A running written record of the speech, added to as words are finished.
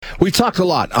We talked a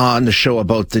lot on the show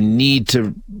about the need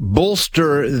to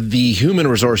bolster the human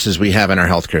resources we have in our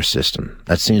healthcare system.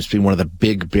 That seems to be one of the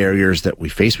big barriers that we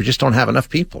face. We just don't have enough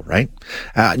people, right?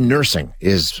 Nursing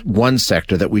is one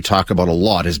sector that we talk about a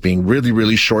lot as being really,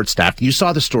 really short-staffed. You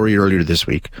saw the story earlier this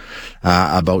week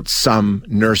about some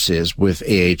nurses with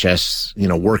AHS,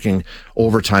 working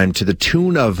overtime to the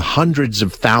tune of hundreds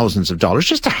of thousands of dollars.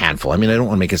 Just a handful. I mean, I don't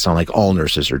want to make it sound like all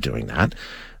nurses are doing that.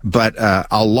 But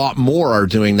a lot more are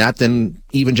doing that than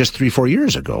even just 3-4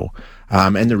 years ago.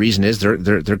 And the reason is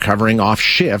they're covering off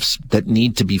shifts that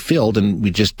need to be filled, and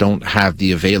we just don't have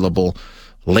the available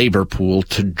labor pool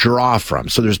to draw from.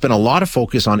 So there's been a lot of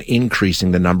focus on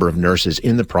increasing the number of nurses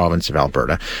in the province of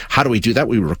Alberta. How do we do that?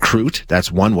 We recruit.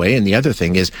 That's one way. And the other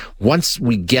thing is, once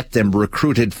we get them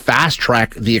recruited, fast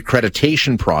track the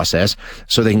accreditation process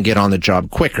so they can get on the job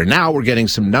quicker. Now we're getting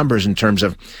some numbers in terms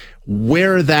of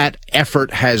where that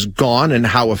effort has gone and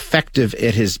how effective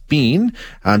it has been.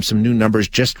 Some new numbers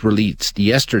just released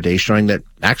yesterday showing that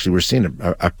actually we're seeing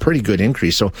a pretty good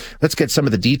increase. So let's get some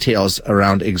of the details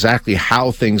around exactly how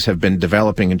things have been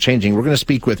developing and changing. We're going to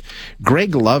speak with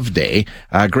Greg Loveday.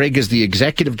 Greg is the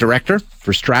Executive Director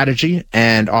for Strategy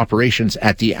and Operations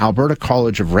at the Alberta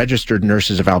College of Registered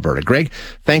Nurses of Alberta. Greg,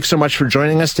 thanks so much for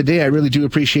joining us today. I really do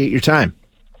appreciate your time.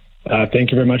 Thank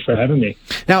you very much for having me.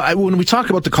 Now, when we talk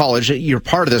about the college, you're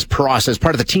part of this process,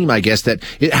 part of the team, I guess, that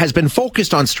it has been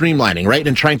focused on streamlining, right?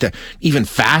 And trying to even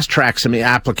fast track some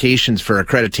applications for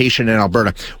accreditation in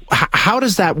Alberta. How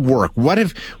does that work?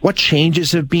 What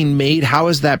changes have been made? How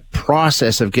has that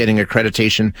process of getting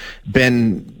accreditation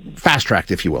been fast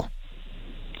tracked, if you will?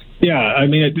 Yeah, I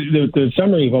mean, the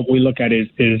summary of what we look at is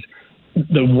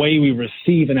the way we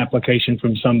receive an application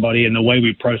from somebody and the way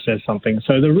we process something.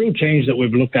 So the real change that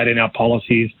we've looked at in our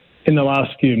policies in the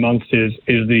last few months is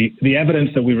the evidence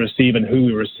that we receive and who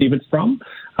we receive it from.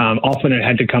 Often it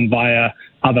had to come via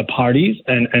other parties,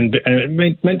 and it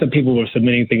meant that people were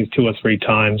submitting things 2 or 3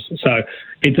 times. So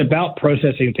it's about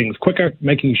processing things quicker,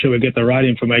 making sure we get the right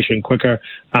information quicker,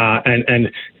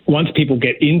 and once people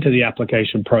get into the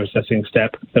application processing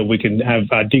step, that we can have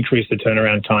decrease the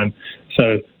turnaround time.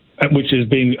 So which has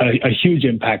been a huge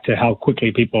impact to how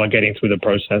quickly people are getting through the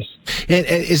process.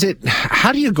 And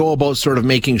how do you go about sort of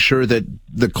making sure that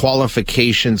the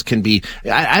qualifications can be,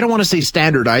 I don't want to say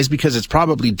standardized because it's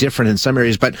probably different in some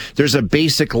areas, but there's a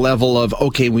basic level of,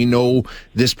 okay, we know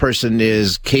this person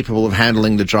is capable of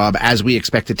handling the job as we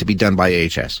expect it to be done by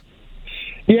AHS.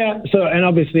 Yeah, so, and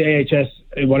obviously AHS,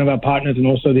 one of our partners, and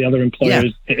also the other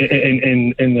employers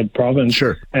in the province.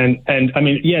 Sure. And I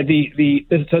mean, yeah,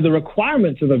 so the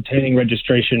requirements of obtaining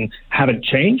registration haven't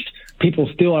changed. People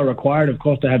still are required, of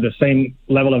course, to have the same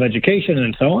level of education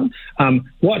and so on.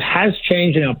 What has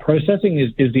changed in our processing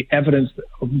is the evidence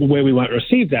where we might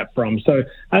receive that from. So,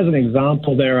 as an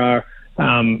example, there are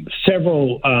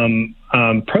several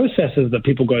processes that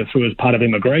people go through as part of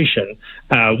immigration,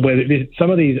 where some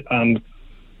of these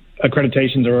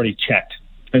accreditations are already checked.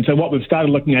 And so what we've started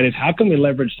looking at is how can we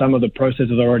leverage some of the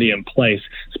processes already in place,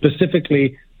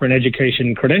 specifically for an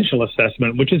education credential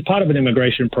assessment, which is part of an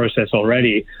immigration process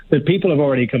already, that people have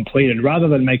already completed, rather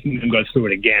than making them go through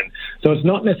it again. So it's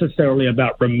not necessarily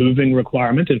about removing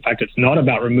requirements. In fact, it's not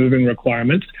about removing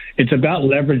requirements. It's about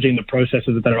leveraging the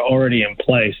processes that are already in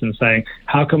place and saying,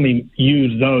 how can we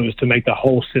use those to make the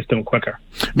whole system quicker?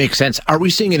 Makes sense. Are we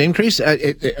seeing an increase?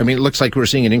 It looks like we're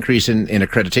seeing an increase in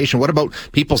accreditation. What about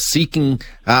people seeking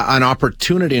an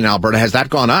opportunity in Alberta? Has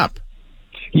that gone up?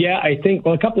 Yeah, I think,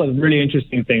 a couple of really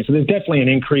interesting things. So there's definitely an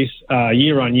increase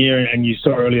year on year, and you saw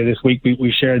earlier this week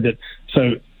we shared that.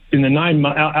 So in the 9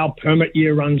 months, our permit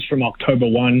year runs from October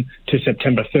 1 to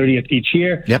September 30th each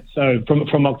year. Yep. So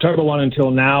from October 1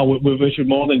 until now, we've issued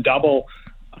more than double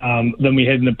than we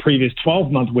had in the previous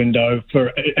 12-month window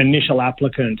for initial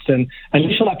applicants. And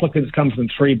initial applicants come from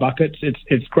 3 buckets.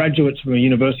 It's graduates from a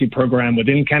university program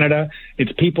within Canada.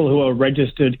 It's people who are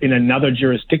registered in another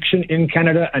jurisdiction in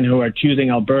Canada and who are choosing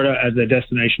Alberta as their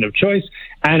destination of choice.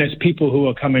 And it's people who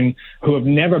are coming who have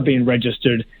never been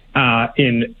registered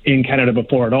in Canada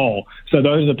before at all. So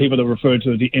those are the people that are referred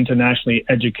to as the internationally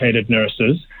educated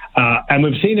nurses. And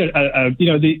we've seen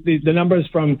the numbers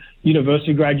from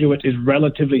university graduates is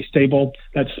relatively stable.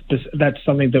 That's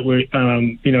something that we're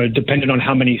dependent on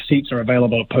how many seats are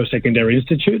available at post-secondary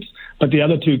institutes. But the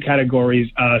other 2 categories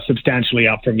are substantially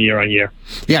up from year on year.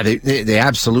 Yeah, they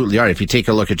absolutely are. If you take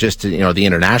a look at just the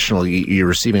international, you're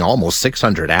receiving almost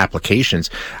 600 applications.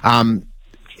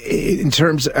 In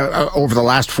terms over the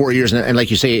last 4 years, and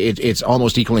like you say, it's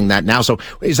almost equaling that now. So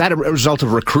is that a result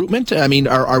of recruitment? I mean,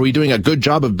 are we doing a good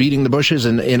job of beating the bushes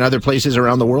in other places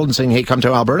around the world and saying, hey, come to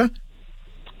Alberta?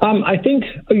 I think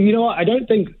You know what? I don't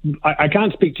think I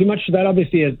can't speak too much to that.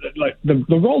 Obviously, as like the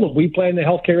role that we play in the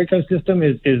healthcare ecosystem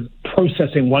is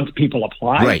processing once people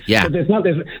apply. Right. Yeah. So there's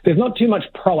not too much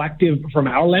proactive from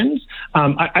our lens.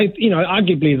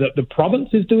 Arguably the province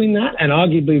is doing that, and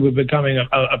arguably we're becoming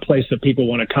a place that people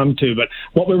want to come to. But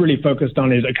what we're really focused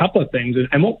on is a couple of things,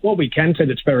 and what we can say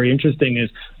that's very interesting is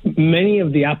many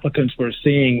of the applicants we're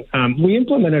seeing. We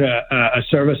implemented a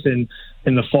service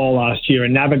in the fall last year, a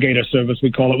navigator service,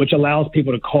 we call it, which allows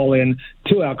people to call in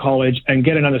to our college and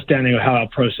get an understanding of how our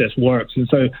process works. And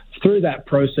so through that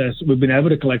process, we've been able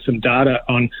to collect some data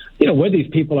on, where these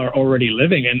people are already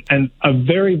living. And a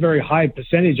very, very high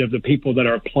percentage of the people that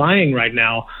are applying right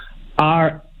now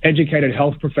are educated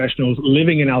health professionals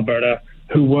living in Alberta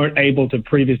who weren't able to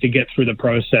previously get through the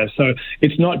process. So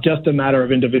it's not just a matter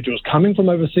of individuals coming from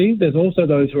overseas. There's also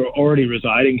those who are already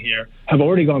residing here, have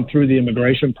already gone through the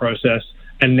immigration process,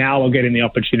 and now are getting the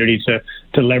opportunity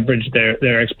to leverage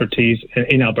their expertise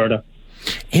in Alberta.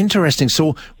 Interesting.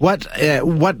 So what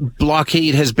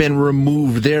blockade has been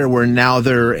removed there where now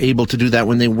they're able to do that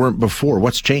when they weren't before?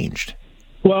 What's changed?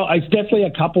 Well, it's definitely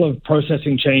a couple of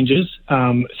processing changes,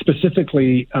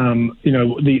 specifically,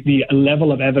 the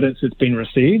level of evidence that's been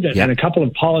received, and a couple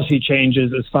of policy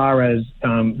changes as far as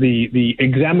the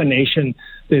examination.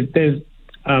 There's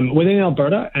within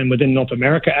Alberta and within North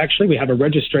America, actually, we have a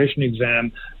registration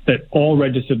exam that all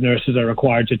registered nurses are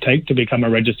required to take to become a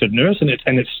registered nurse, and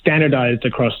it's standardized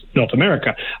across North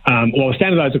America,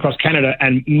 standardized across Canada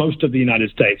and most of the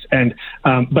United States,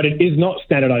 but it is not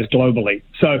standardized globally.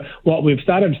 So what we've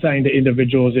started saying to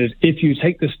individuals is, if you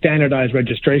take the standardized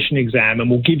registration exam, and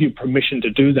we'll give you permission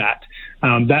to do that,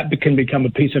 that can become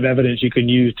a piece of evidence you can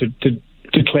use to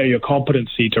declare your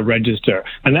competency to register.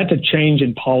 And that's a change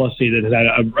in policy that has had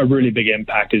a really big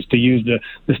impact, is to use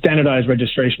the standardized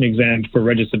registration exam for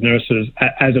registered nurses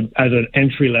as an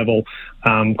entry-level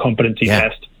competency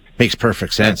test. Makes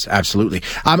perfect sense. Absolutely.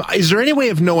 Is there any way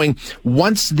of knowing,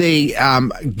 once they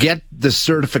get the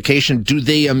certification, do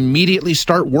they immediately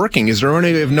start working? Is there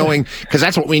any way of knowing, because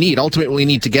that's what we need. Ultimately, we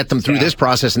need to get them through this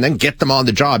process and then get them on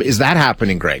the job. Is that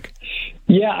happening, Greg?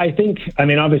 Yeah,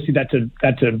 obviously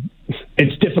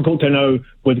it's difficult to know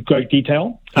with great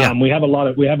detail. Yeah. We have a lot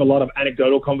of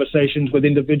anecdotal conversations with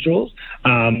individuals.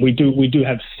 We do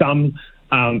have some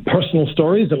personal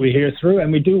stories that we hear through,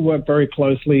 and we do work very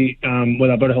closely with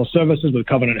Alberta Health Services, with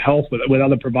Covenant Health, with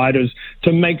other providers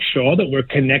to make sure that we're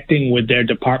connecting with their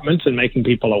departments and making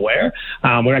people aware.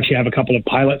 We actually have a couple of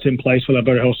pilots in place with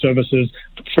Alberta Health Services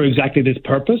for exactly this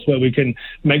purpose, where we can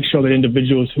make sure that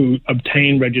individuals who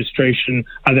obtain registration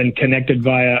are then connected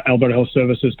via Alberta Health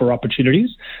Services for opportunities.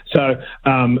 To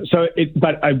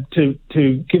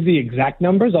give the exact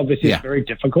numbers, obviously it's very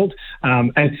difficult.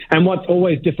 And what's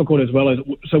always difficult as well is,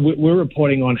 so we're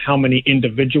reporting on how many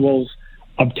individuals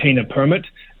obtain a permit.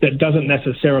 That doesn't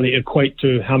necessarily equate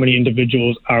to how many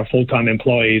individuals are full-time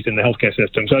employees in the healthcare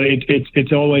system. So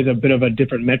it's always a bit of a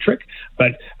different metric.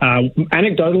 But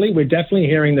anecdotally, we're definitely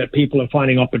hearing that people are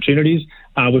finding opportunities.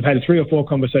 We've had 3 or 4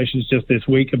 conversations just this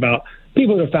week about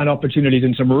people that have found opportunities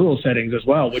in some rural settings as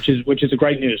well, which is a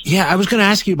great news. Yeah, I was going to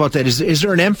ask you about that. Is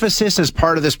there an emphasis as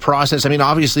part of this process? I mean,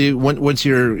 obviously, once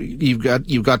you've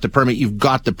got the permit, you've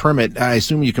got the permit. I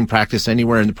assume you can practice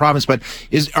anywhere in the province. But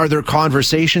are there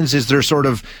conversations? Is there sort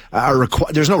of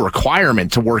there's no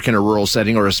requirement to work in a rural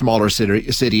setting or a smaller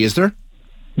city, is there?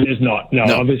 There's not. No.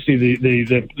 Obviously,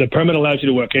 the permit allows you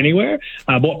to work anywhere,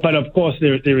 but of course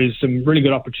there is some really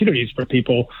good opportunities for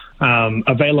people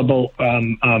available.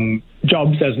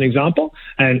 Jobs, as an example,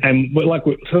 and like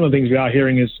some of the things we are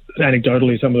hearing is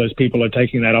anecdotally some of those people are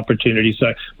taking that opportunity.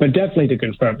 So, but definitely to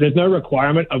confirm, there's no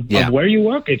requirement of where you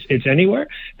work. It's anywhere,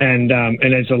 and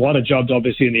there's a lot of jobs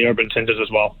obviously in the urban centers as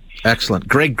well. Excellent,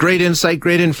 Greg. Great insight,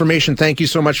 great information. Thank you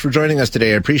so much for joining us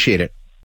today. I appreciate it.